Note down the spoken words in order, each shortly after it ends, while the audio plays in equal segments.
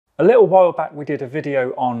A little while back we did a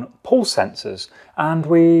video on pulse sensors and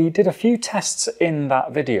we did a few tests in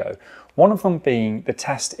that video. One of them being the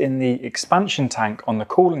test in the expansion tank on the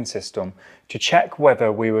cooling system to check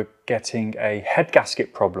whether we were getting a head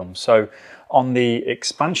gasket problem. So on the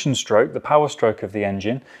expansion stroke, the power stroke of the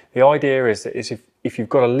engine, the idea is that if you've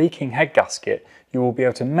got a leaking head gasket, you will be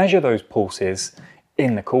able to measure those pulses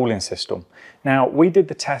in the cooling system. Now, we did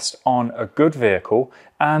the test on a good vehicle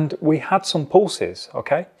and we had some pulses,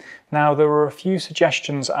 okay? Now, there were a few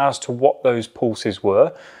suggestions as to what those pulses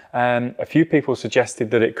were. A few people suggested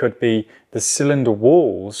that it could be the cylinder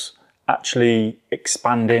walls actually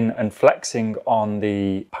expanding and flexing on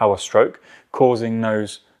the power stroke, causing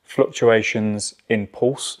those fluctuations in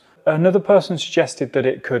pulse. Another person suggested that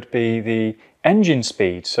it could be the engine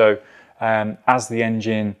speed. So as the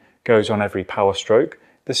engine goes on every power stroke,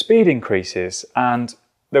 the speed increases, and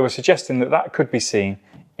they were suggesting that that could be seen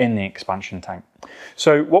in the expansion tank.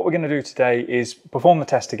 So what we're going to do today is perform the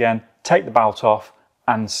test again, take the bolt off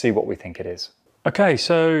and see what we think it is. Okay,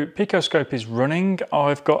 so PicoScope is running.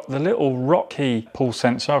 I've got the little Rotkee pulse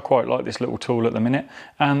sensor. I quite like this little tool at the minute.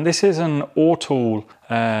 And this is an ore tool,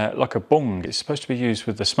 like a bung. It's supposed to be used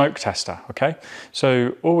with the smoke tester, okay?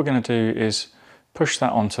 So all we're going to do is push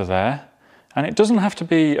that onto there. And it doesn't have to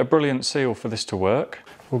be a brilliant seal for this to work.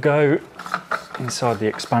 We'll go inside the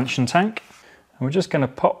expansion tank and we're just going to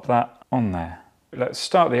pop that on there. Let's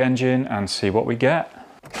start the engine and see what we get.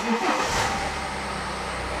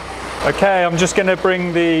 Okay, I'm just going to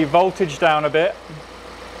bring the voltage down a bit.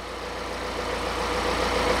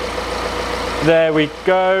 There we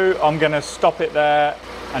go. I'm going to stop it there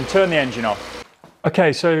and turn the engine off.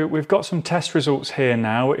 Okay, so we've got some test results here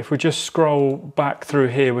now. If we just scroll back through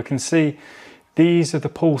here, we can see these are the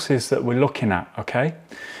pulses that we're looking at, okay?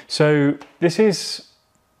 So this is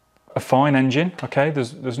a fine engine, okay?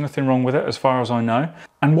 There's nothing wrong with it as far as I know.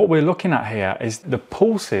 And what we're looking at here is the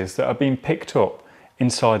pulses that are being picked up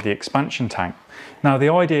inside the expansion tank. Now the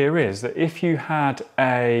idea is that if you had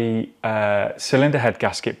a cylinder head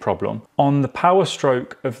gasket problem on the power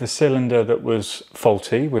stroke of the cylinder that was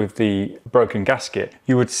faulty with the broken gasket,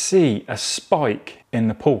 you would see a spike in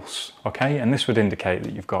the pulse, okay? And this would indicate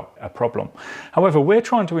that you've got a problem. However, we're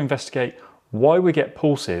trying to investigate why we get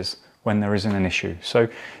pulses when there isn't an issue. So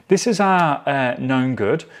this is our known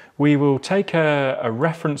good. We will take a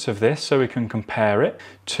reference of this so we can compare it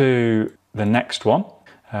to the next one.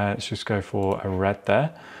 Let's just go for a red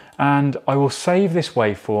there. And I will save this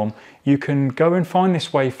waveform. You can go and find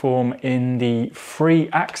this waveform in the free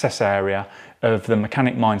access area of the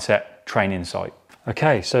Mechanic Mindset training site.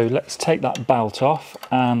 Okay, so let's take that belt off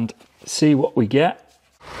and see what we get.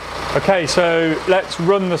 Okay, so let's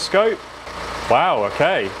run the scope. Wow,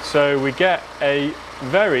 okay, so we get a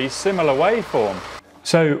very similar waveform.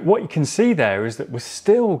 So what you can see there is that we're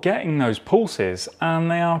still getting those pulses and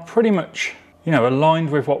they are pretty much, you know, aligned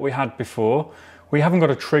with what we had before. We haven't got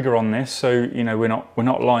a trigger on this, so you know we're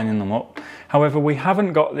not lining them up. However, we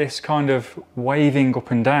haven't got this kind of waving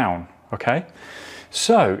up and down, okay?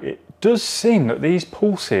 So it does seem that these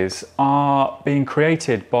pulses are being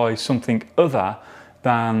created by something other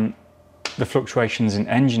than the fluctuations in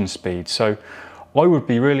engine speed. So I would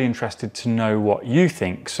be really interested to know what you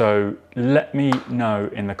think, so let me know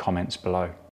in the comments below.